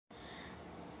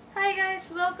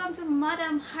guys! Welcome to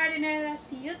Madam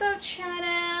Hardinera's YouTube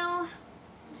channel!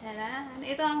 Tcharan!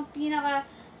 Ito ang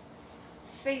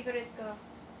pinaka-favorite ko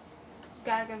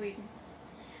gagawin.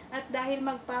 At dahil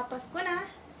magpapasko na,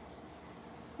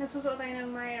 nagsusuot tayo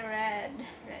ng may red.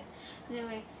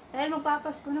 Anyway, dahil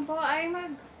magpapasko na po, ay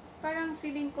parang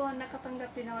feeling ko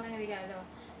nakatanggap din ako ng regalo.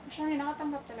 Actually,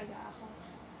 nakatanggap talaga ako.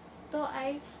 Ito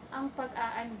ay ang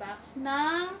pag-a-unbox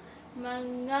ng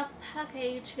mga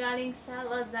package galing sa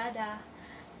Lazada.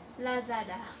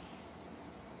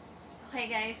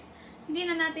 Okay guys, hindi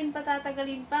na natin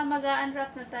patatagalin pa.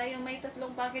 Mag-a-unwrap na tayo. May 3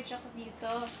 package ako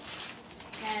dito.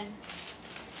 Yan.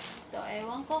 Ito,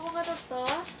 ewan ko kung ito to.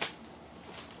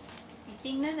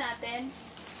 Titingnan natin.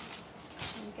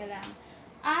 Yan ka lang.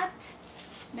 At,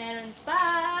 meron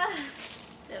pa.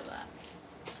 Diba?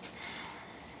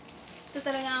 Ito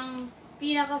talagang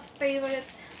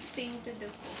pinaka-favorite thing to do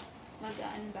ko.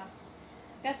 Mag-unbox.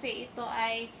 Kasi ito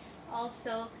ay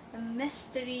also a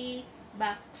mystery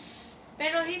box.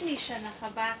 Pero hindi siya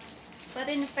naka-box. But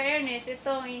in fairness,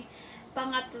 itong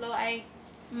pangatlo ay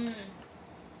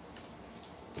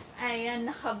ayan,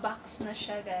 naka-box na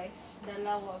siya guys.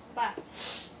 Dalawa pa.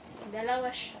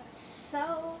 Dalawa siya.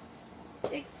 So,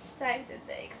 excited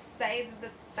na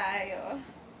tayo.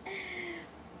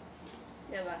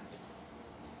 Diba?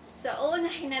 So,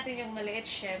 unahin natin yung maliit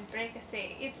syempre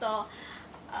kasi ito,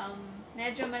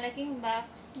 medyo malaking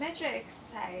box, medyo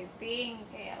exciting.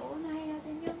 Kaya unahin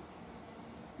natin yung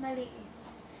maliit.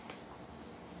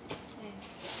 Ayan.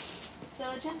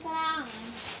 So, dyan ka lang.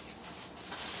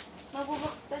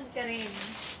 Mabubuksan ka rin.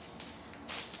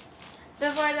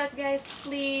 Before that guys,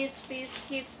 please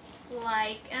hit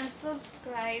like and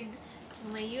subscribe to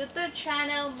my YouTube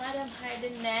channel, Madam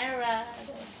Hardinera.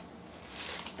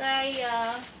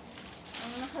 Kaya,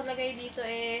 ang nakalagay dito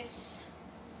is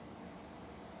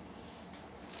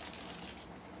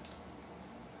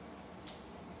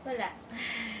wala.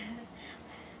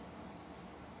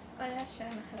 Wala siya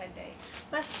nakalagay.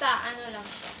 Basta, ano lang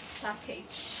siya,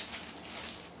 package.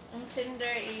 Ang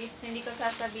sender is, hindi ko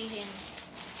sasabihin.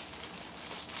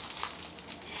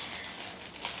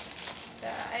 So,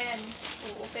 ayan.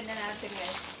 U-open na natin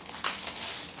guys.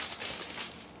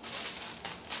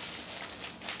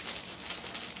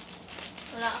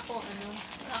 Wala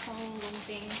akong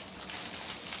gunting.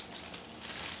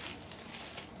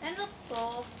 Ano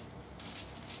to?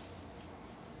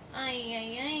 Ay.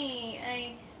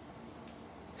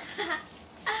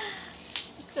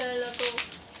 Kala ko,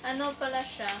 ano pala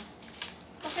siya?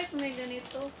 Bakit may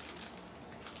ganito?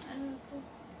 Ano to?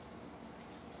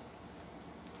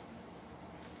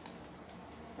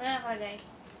 Wala nakalagay.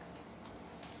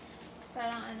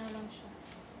 Parang ano lang siya.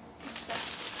 Basta.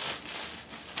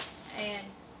 Ayan.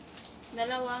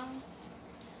 Dalawang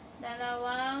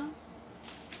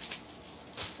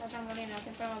tatanggalin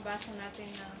natin para mabasa natin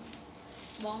ng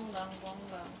bonggang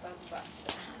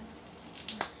pagbasa.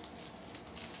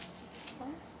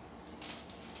 Oh.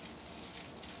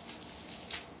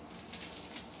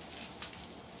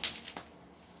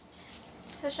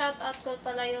 Sa shoutout ko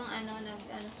pala yung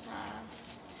sa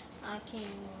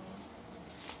aking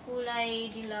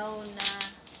kulay dilaw na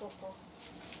kuko.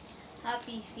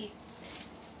 Happy Feet.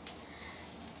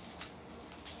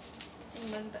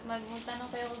 Magtanong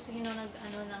kayo kung sino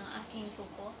ng aking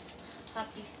kuko.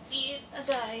 Happy Feet.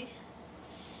 Agay.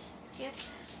 Skip.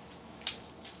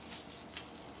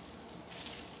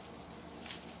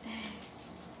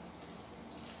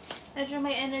 Medyo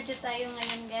may energy tayo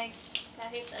ngayon guys.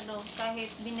 Kahit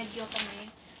binagyo kami.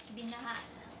 Binaha.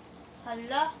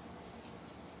 Hala.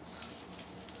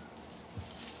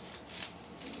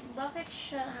 Bakit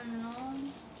siya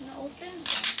na-open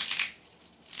ba?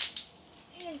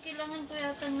 Ayan, kailangan ko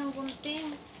yata ng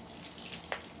gunting.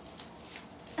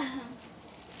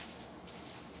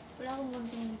 Wala akong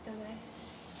gunting dito guys.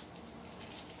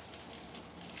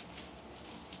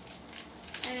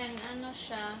 Ayan, ano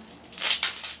siya.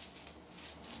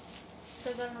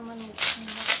 Tagal naman mo.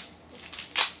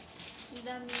 Ang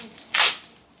daming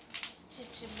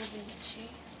chichi.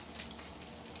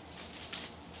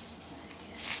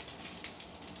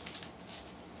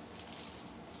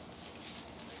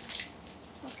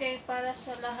 Okay, para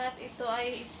sa lahat, ito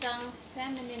ay isang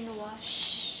feminine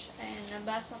wash. Ayan,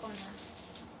 nabasa ko na.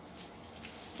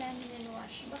 Feminine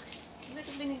wash.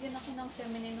 Bakit binigyan ako ng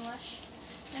feminine wash?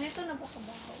 Ganito na ba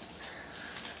kabaho?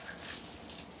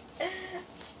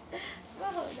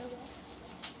 Baho na ba?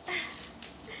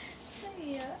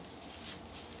 Kaya.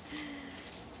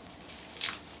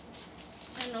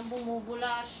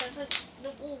 Bumubula siya.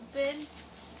 Nag-open.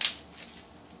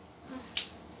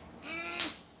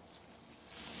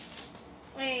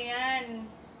 Ayan.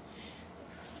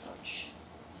 Ouch.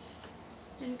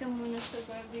 Doon ka muna sa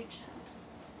garbage, ha?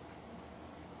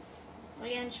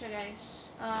 Ayan siya,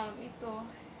 guys. Ito.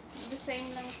 The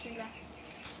same lang sila.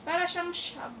 Para siyang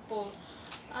shampoo.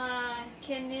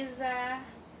 Keniza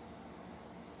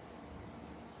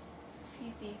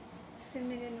Fiti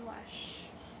Feminine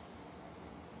Wash.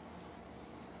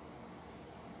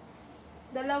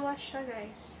 Dalawa siya,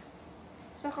 guys.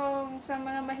 So, kung sa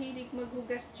mga mahilig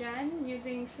maghugas dyan,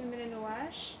 using feminine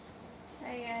wash,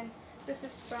 ayan, this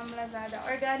is from Lazada.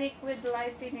 Organic with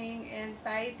lightening and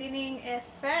tightening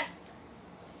effect.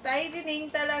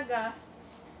 Tightening talaga.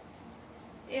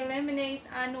 Eliminate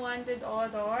unwanted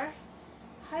odor.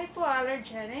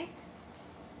 Hypoallergenic.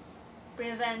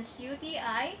 Prevents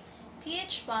UTI.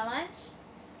 pH balance.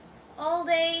 All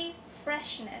day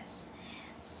freshness.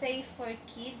 Safe for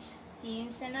kids,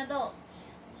 teens, and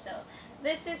adults. So,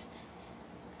 this is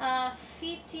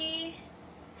Fiti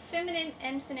Feminine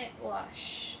Infinite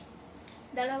Wash.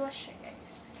 Dalawa siya,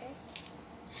 guys. Okay?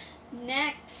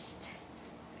 Next.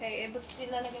 Okay,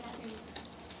 ilalagay natin dito.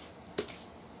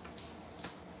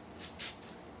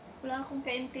 Wala akong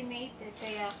ka-intimate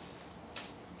kaya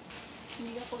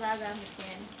hindi ako gagamit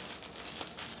yan.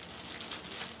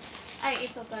 Ay,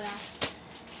 ito pala.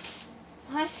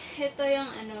 Ito yung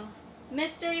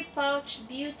Mystery Pouch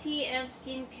Beauty and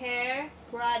Skincare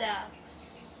Products.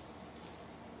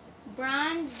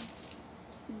 Branded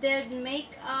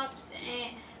makeups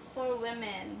for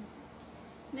women.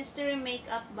 Mystery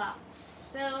makeup box.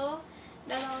 So,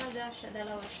 dalawa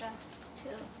siya.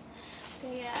 Two.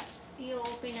 Kaya,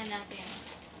 i-open na natin.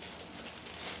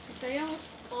 Ito yung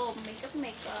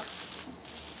makeup.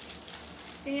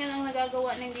 Tingnan ang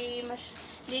nagagawa na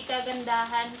hindi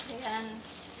kagandahan. Kaya,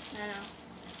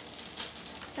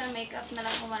 sa makeup na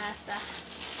lang umasa.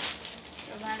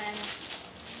 So, na.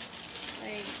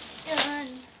 Wait. Yan.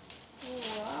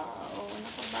 Wow.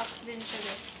 Naka-box din siya,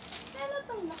 guys. Ano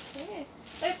itong laki?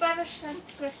 Ay, para siyang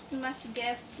Christmas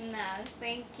gift na.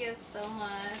 Thank you so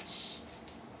much.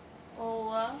 Oh,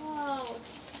 wow.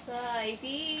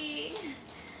 Exciting.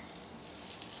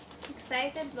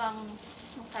 Excited bang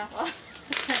mukha ko?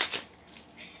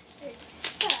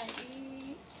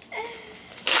 Exciting.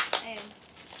 Ayan.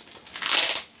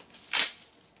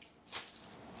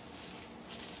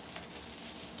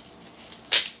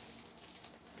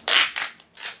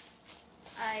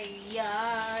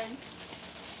 Ayan.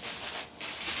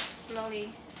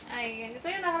 Slowly. Ayan. Ito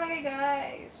yung nakalagay,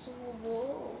 guys.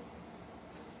 Wow.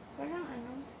 Parang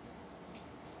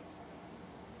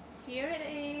here it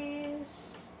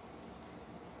is.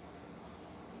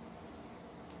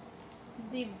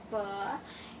 Diba?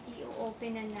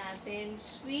 I-open na natin.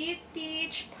 Sweet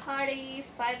Peach Party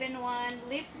 5-in-1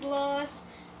 Lip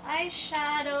Gloss,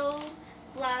 Eyeshadow,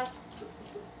 plus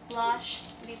Blush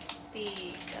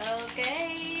Lipstick.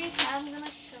 Okay. I'm gonna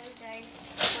show you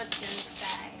guys what's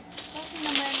inside. Kasi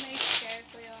naman may share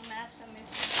ko yung nasa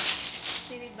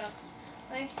mystery box.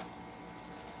 Ay.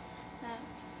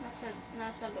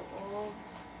 Nasa loob.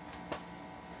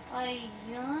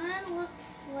 Ayan.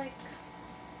 Looks like...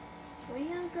 Uy,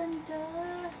 ang ganda.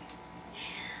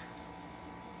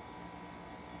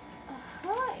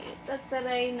 Aha.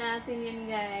 Itatry natin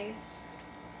yun, guys.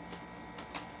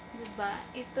 Diba?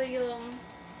 Ito yung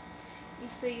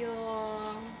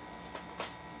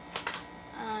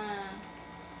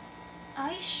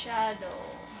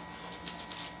eyeshadow.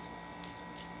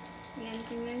 Yan,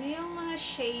 tingnan niyo yung mga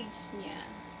shades niya.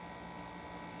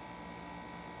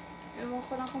 Ewan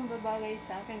ko lang kung babagay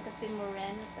sa akin kasi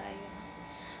moreno tayo.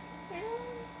 Pero,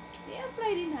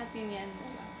 i-apply din natin yan.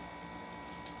 Diba?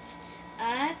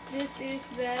 At, this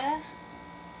is the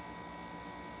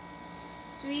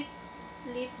Sweet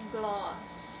Lip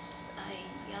Gloss.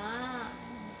 Ayan.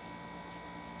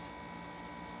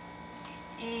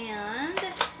 And,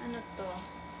 ano to?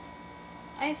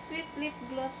 Ay, Sweet Lip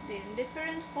Gloss din.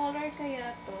 Different color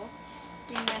kaya to.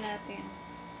 Tingnan natin.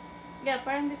 Yeah,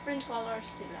 parang different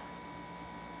colors sila.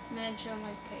 Medyo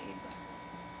magkaiba.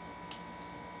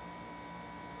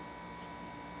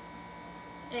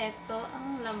 Ito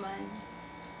ang laman.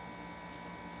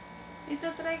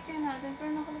 Ito try ka natin,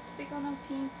 pero naka-lipstick ko ng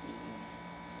pinky.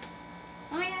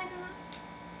 Mamaya ito na.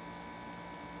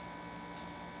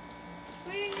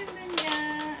 Uy, yung ganda niya.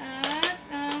 At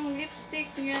ang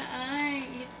lipstick niya ay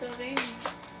ito rin.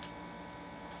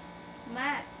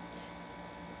 Matte.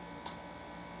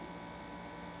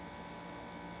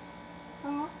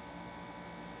 Ito.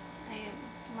 Ayan.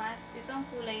 Matte. Ito ang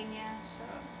kulay niya. So,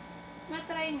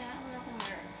 matry na. Wala akong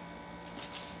mirror.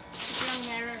 Ito lang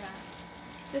mirror ah.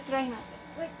 So, try natin.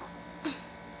 Wait.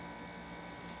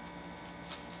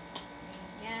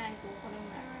 Ayan. Kuko ng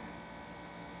mirror.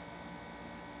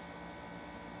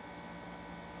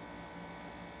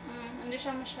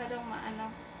 siya masyadong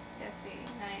maano kasi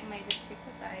may lipstick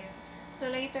pa tayo. So,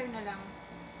 later na lang.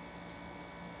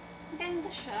 Maganda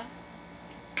siya.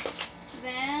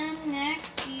 Then,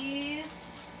 next is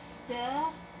the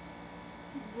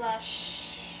blush.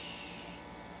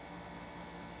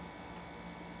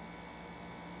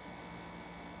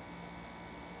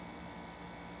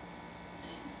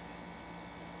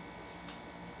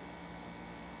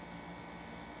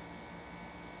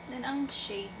 Then, ang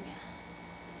shade niya.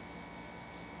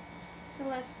 So,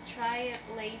 let's try it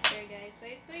later, guys. So,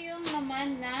 ito yung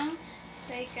naman ng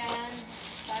second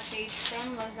package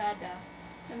from Lazada.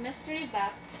 The mystery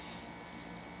box.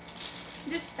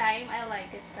 This time, I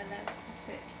like it talaga.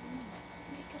 Kasi,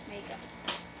 makeup.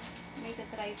 May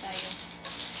try tayo.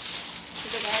 So,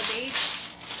 the garbage.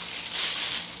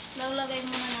 Lalagay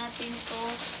muna natin to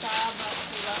sa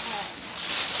basurahan.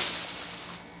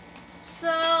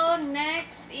 So,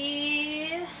 next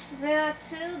is the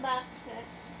two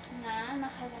boxes na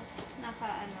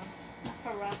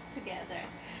naka-wrap together.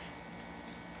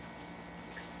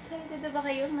 Excited na ba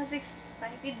kayo? Mas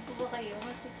excited po ba kayo?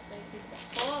 Mas excited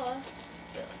ako.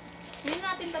 Hindi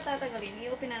natin patatagalin.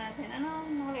 I-open na natin. Ano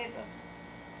ulit ito?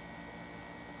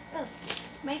 Oh,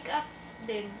 makeup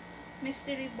din.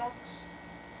 Mystery box.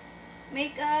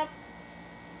 Makeup,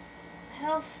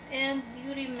 health, and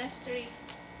beauty mystery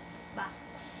box.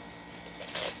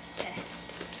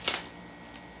 Says.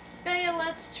 Okay,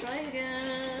 let's try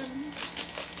again.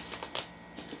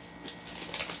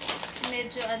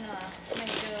 Medyo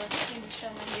medyo hindi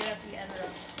siya mahirap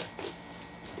i-unwrap.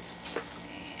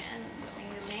 And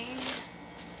galing.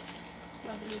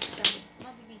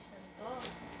 Mabilisan to.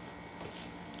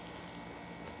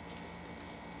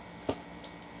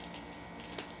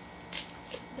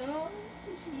 No,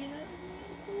 sisira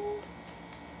ko.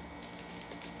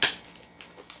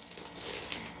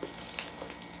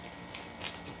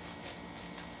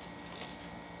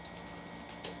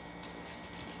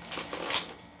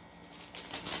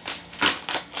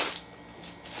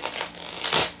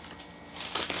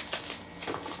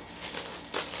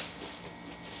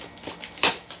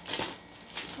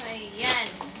 Ayan.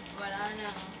 Wala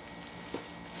na.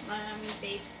 Maraming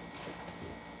tape.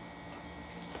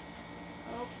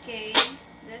 Okay.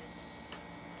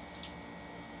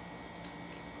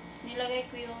 Nilagay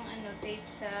ko yung tape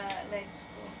sa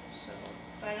legs ko. So,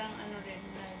 parang rin,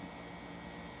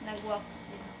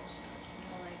 nag-wax din ako sa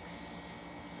legs.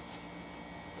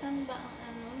 Saan ba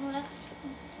ang wala kasi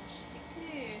akong plastic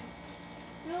eh.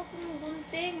 Look, yung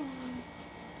gunting.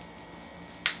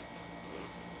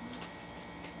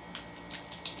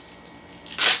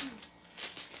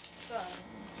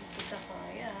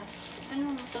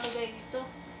 Ano nakalagay dito?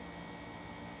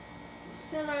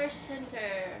 Seller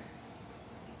Center.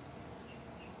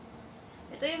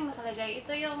 Ito yung nakalagay.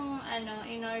 Ito yung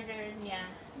in-order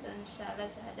niya doon sa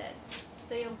Lazada.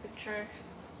 Ito yung picture.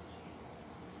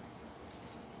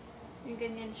 Yung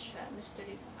ganyan siya.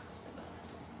 Mystery box, diba?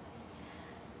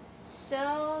 So,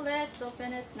 let's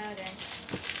open it now then.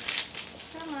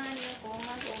 Samahan niyo po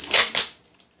mag-open.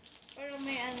 Pero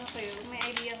may may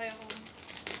idea kayo kung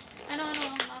ano-ano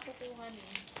ang makukuha niyo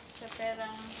sa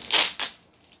perang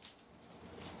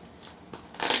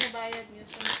binabayad niyo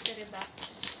sa mystery box.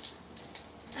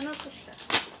 Ano to siya?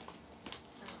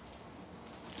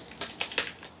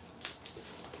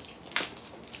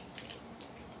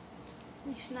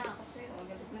 Miss na ako sa'yo.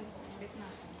 Galit na ako. Galit na.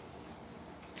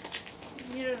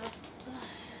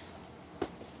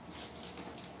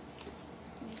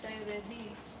 Hindi tayo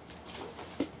ready.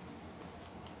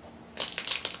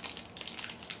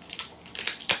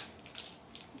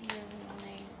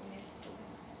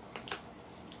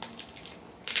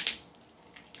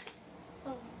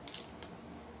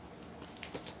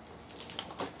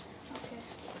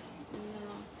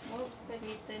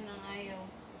 Palitan ng ayaw.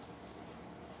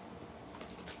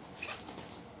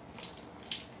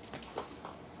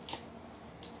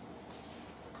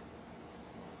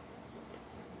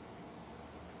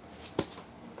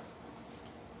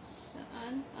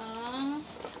 Saan ang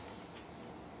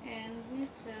end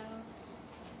nito?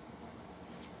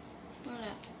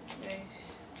 Wala,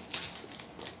 guys.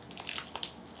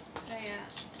 Kaya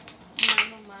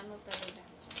mano-mano talaga.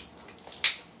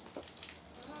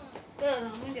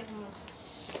 Hindi ako malakas.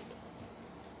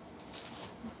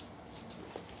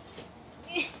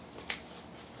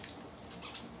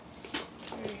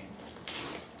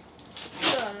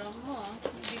 Alam mo,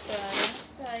 hindi kaya.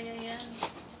 Kaya yan.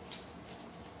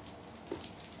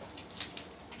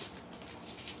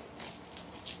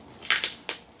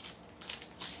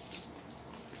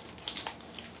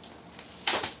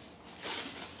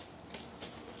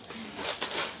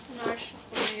 Narsya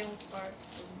ko na yung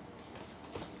cartoon.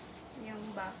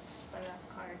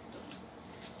 Cartoon.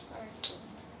 Cartoon.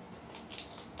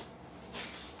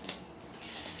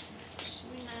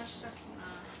 Winasak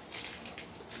na.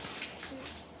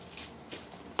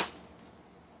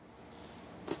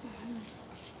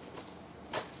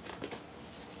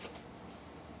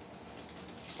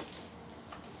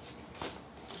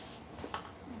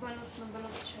 Balot na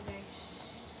balot siya, guys.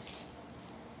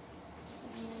 So,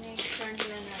 make sure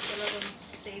nila na talagang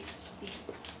safety.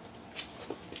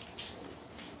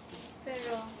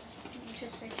 Pero, hindi siya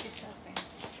safety sa akin.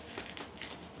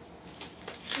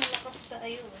 Malakas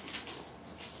tayo eh.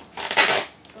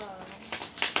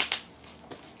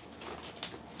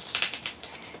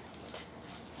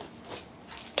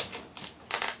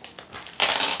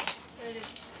 Pwede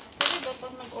ba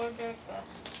pag nag-order ka,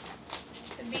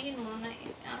 sabihin mo na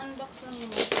i-unbox lang mo.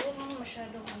 Huwag mo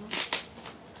masyadong ano.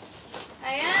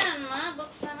 Ayan,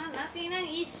 mabuksan na natin ang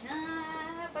isa.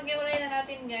 Pag-iwalay na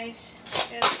natin, guys.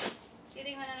 Pero,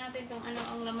 titingnan na natin kung ano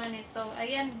ang laman nito.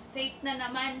 Ayan, tape na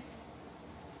naman.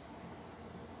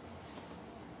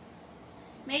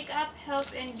 Makeup,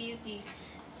 Health, and Beauty.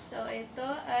 So, ito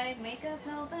ay Makeup,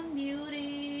 Health, and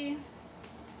Beauty.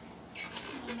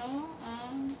 Ano?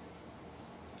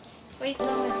 Wait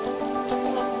lang.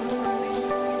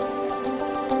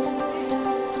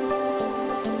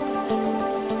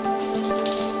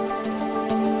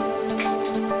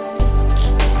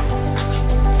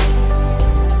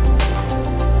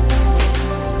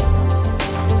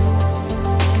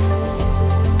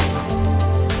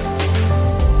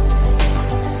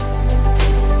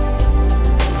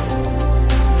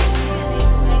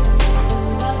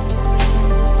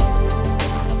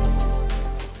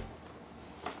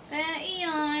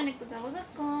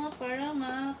 Para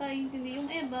makakaintindi yung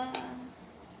iba.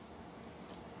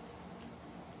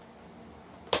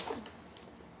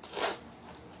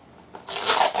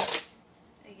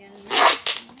 Ayan na.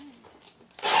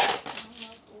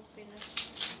 Mag-open na.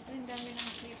 Ang dami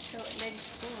ng clip sa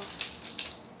legs ko.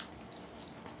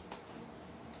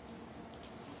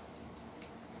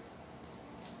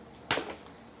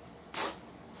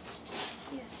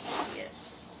 Yes, yes.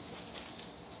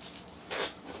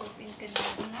 Open ka na.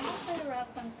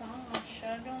 Nakahirapan ka.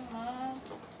 Masyadong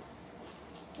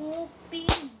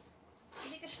open.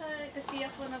 Hindi kasi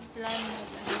ako nag-plan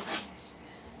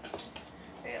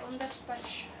kaya on the spot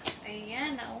siya.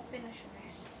 Ayan, na-open na siya,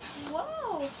 guys.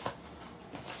 Wow!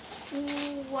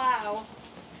 Wow!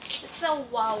 It's a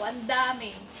wow. Ang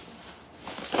dami.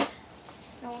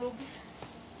 Nahulog.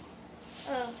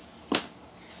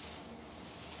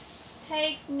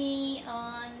 Take me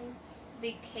on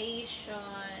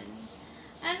vacation.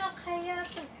 Ano kaya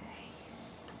ito, guys?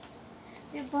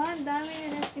 Diba? Ang dami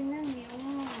nila tingnan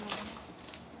yun.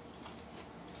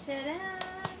 Tada!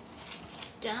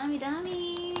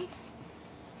 Dami!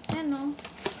 Ano?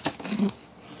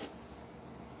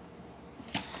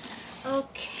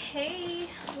 Okay,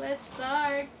 let's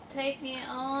start. Take me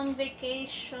on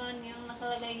vacation. Yung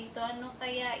nakalagay dito. Ano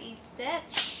kaya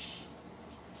i-touch?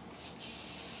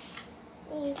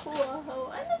 Oh,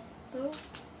 wow. Ano to?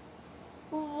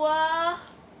 Wow!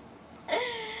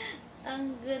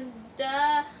 Ang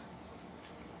ganda!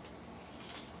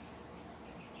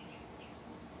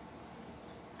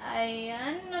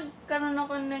 Ayan, nagkaroon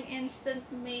ako ng instant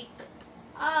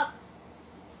make-up.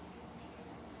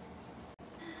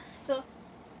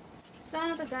 So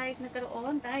ano to, guys?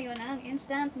 Nagkaroon tayo ng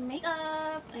instant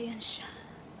make-up. Ayan siya.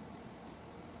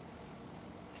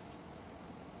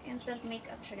 Instant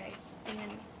make-up siya, guys.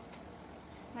 Tingnan.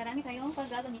 Marami tayong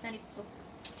paggagamitan nito.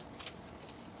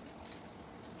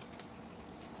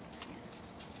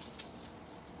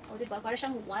 O, diba? Para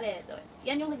siyang wallet. O,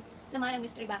 yan yung laman ng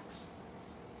mystery box.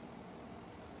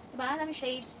 Diba? Ang dami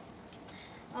shades.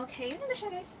 Okay. Maganda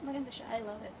siya, guys. Maganda siya. I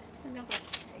love it. Saan yung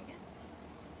plastic? Ayan.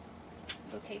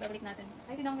 Okay. Babalik natin.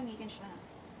 Excited akong gamitin siya.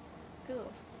 Cool.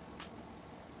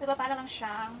 Diba? Para lang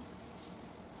siyang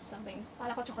something.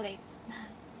 Kala ko chocolate.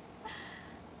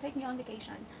 Take me on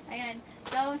vacation. Ayan.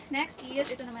 So, next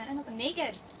is, ito naman, ano to?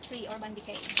 Naked. Free Urban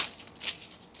Decay.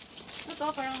 Ito,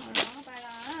 parang,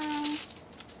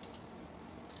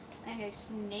 ayan,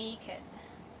 guys. Naked.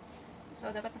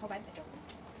 So, dapat nakabad na joke.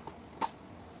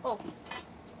 Oh.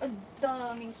 Ang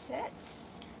daming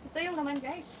sets. Ito yung naman,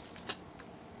 guys.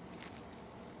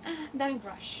 Daming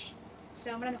brush.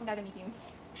 So, marami akong gagamitin.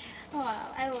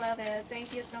 Wow. I love it.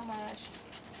 Thank you so much.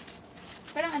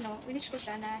 Parang ano, winish ko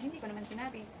siya na hindi ko naman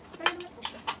sinabi. Parang naman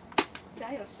ko siya.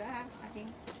 Dahil sa ating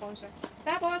sponsor.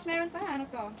 Tapos, meron pa. Ano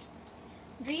to?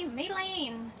 Dream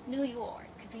Maybelline, New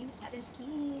York. Dream Satin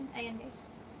Skin. Ayan,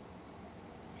 guys.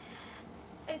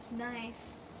 It's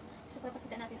nice. So,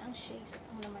 papakita natin ang shades at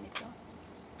ang laman nito.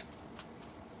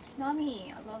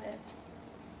 Yummy! I love it.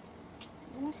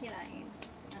 Huwag mong sirain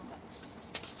ang box.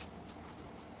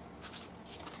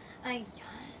 Ayan.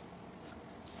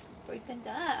 Super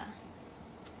ganda.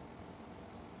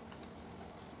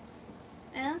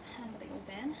 And, how do they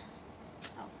open?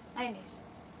 Oh, ayan guys.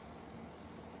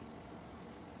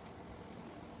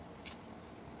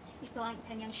 Ito ang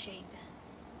kanyang shade.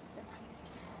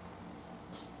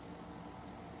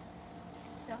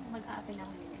 So, mag-a-apply na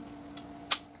ako yun.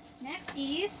 Next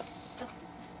is, oh,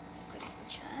 pwede ko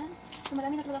dyan. So,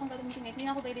 marami na talaga akong gagamitin guys. Hindi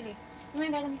na ako bibili. Ito na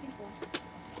yung gagamitin ko.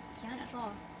 Yan, ito.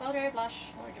 Powder, blush,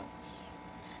 or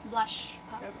blush,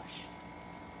 powder blush.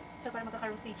 So, para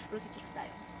magkaka-rosy cheeks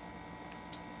tayo.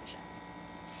 Ito siya.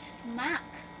 MAC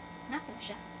pala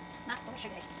siya. MAC pala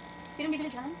siya guys. Sino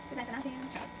bibili dyan? Pagkanta natin.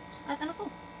 At ano to?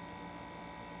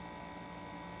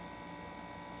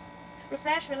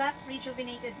 Refresh, relax,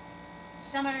 rejuvenated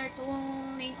summer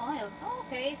toning oil. Oh,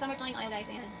 okay. Summer toning oil guys.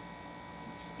 Ayan.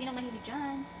 Sino mahilig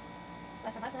dyan?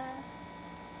 Basa-basa.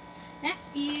 Next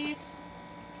is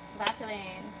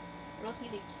Vaseline. Rosy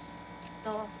lips.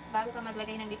 Ito, bago ka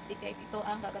maglagay ng lipstick guys, ito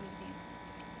ang gagamitin.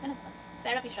 Ano ba?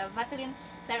 Therapy siya. Vaseline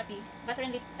therapy.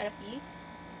 Vaseline lip therapy.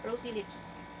 Rosy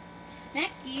lips.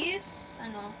 Next is,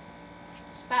 ano,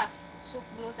 SPAF. Soup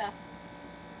Gluta.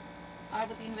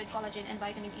 Arbutin with collagen and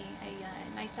vitamin E.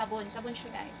 Ayan. May sabon. Sabon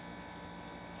siya guys.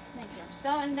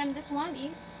 So, and then this one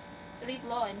is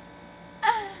Revlon.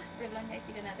 Revlon guys,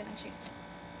 tignan natin ang shade.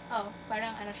 Oh,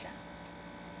 parang ano siya.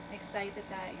 Excited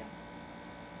tayo.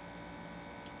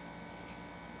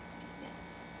 Yan.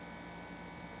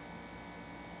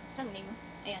 Saan name?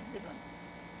 Ayan, Revlon.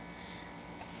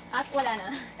 At wala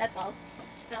na. That's all.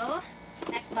 So,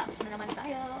 next box na naman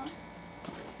tayo.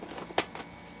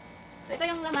 So, ito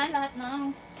yung laman lahat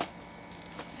ng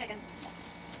second box.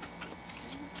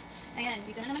 So, ayan,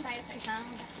 dito na naman tayo sa isang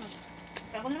box.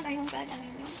 So, huwag naman tayo yung bag. Ano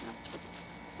yun?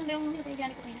 Saan ba yung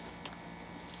nilagyan ko kanina?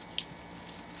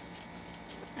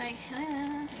 Ay,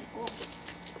 ayan. Ay, ko.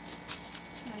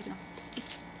 Ayan na.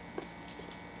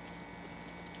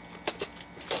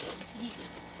 See.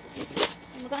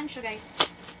 Ay, magaan siya,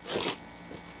 guys.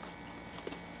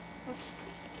 Oh,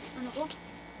 ano ko?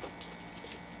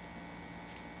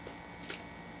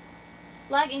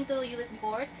 Plug into USB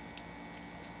port.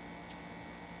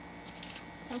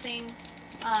 Something,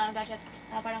 gadget.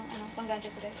 Parang, ano, pang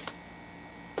gadget ko, guys.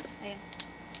 Ayan.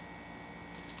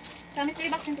 So, mystery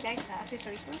box nito guys,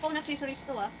 accessories. Phone accessories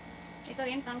to Ito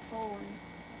rin pang phone.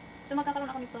 So, magkakaroon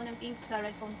ako nito ng pink sa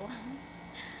red phone ko.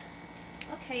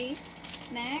 Okay.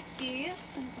 Next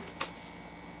is,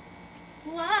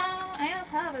 wow! I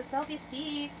have a selfie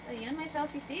stick. Ayan, my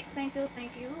selfie stick. Thank you,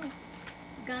 thank you.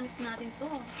 Gamit natin to.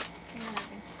 Tingnan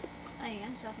natin.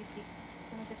 Ayan, selfie stick.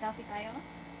 So, magsa-selfie tayo.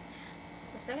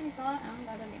 Basta ganito ang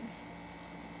gagawin.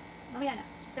 Mamaya na.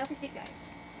 Selfie stick guys.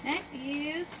 Next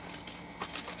is,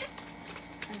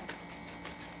 ano?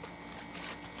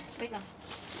 Wait lang.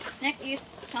 Next is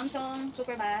Samsung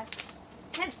Super Bass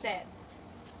headset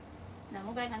na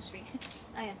mobile hands-free.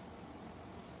 Ayan.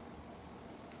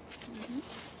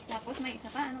 Tapos may isa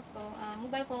pa, ano to?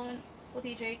 Mobile phone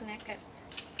OTJ Connect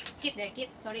kit there. Kit.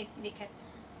 Sorry, hindi kit.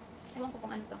 Ewan ko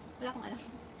kung ano to. Wala akong alam.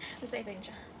 Basta ito yun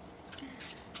siya.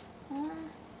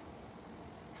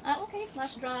 Okay.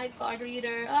 Flash drive, card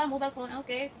reader, mobile phone,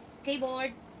 okay.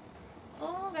 Keyboard.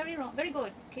 Oh, very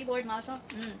good. Keyboard, mouse,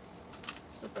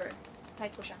 super.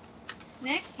 Type ko siya.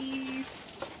 Next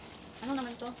is, ano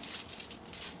naman to?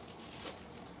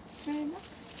 Ano naman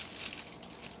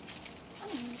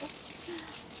to?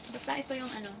 Basta ito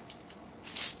yung ano.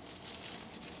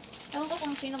 Ewan ko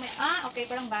kung sino may, okay,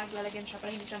 parang bag, lalagyan siya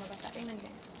para hindi siya mabasa. Tingnan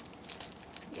guys.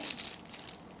 Yan.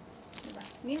 Diba?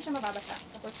 Hindi na siya mababasa.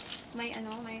 Tapos, may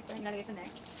ano, may nalagay sa neck.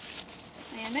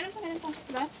 Ayan, meron pa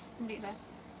last. Hindi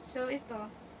last. So, ito.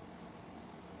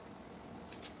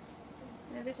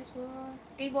 This is for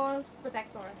cable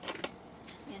protector.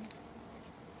 Ayan.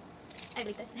 Ay,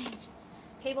 baliktad.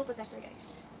 Cable protector,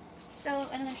 guys. So,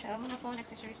 ano na siya? Mga phone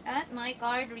accessories. At may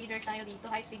card reader tayo dito.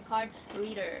 High-speed card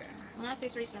reader. Mga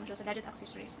accessories lang siya. Sa gadget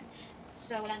accessories.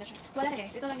 So, wala na siya. Wala na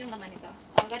guys. Ito lang yung laman nito.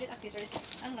 Gadget accessories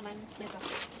ang laman nito.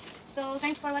 So,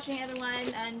 thanks for watching everyone.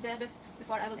 And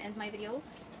before I will end my video,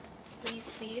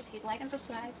 please hit like and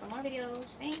subscribe for more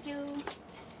videos. Thank you.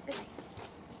 Goodbye.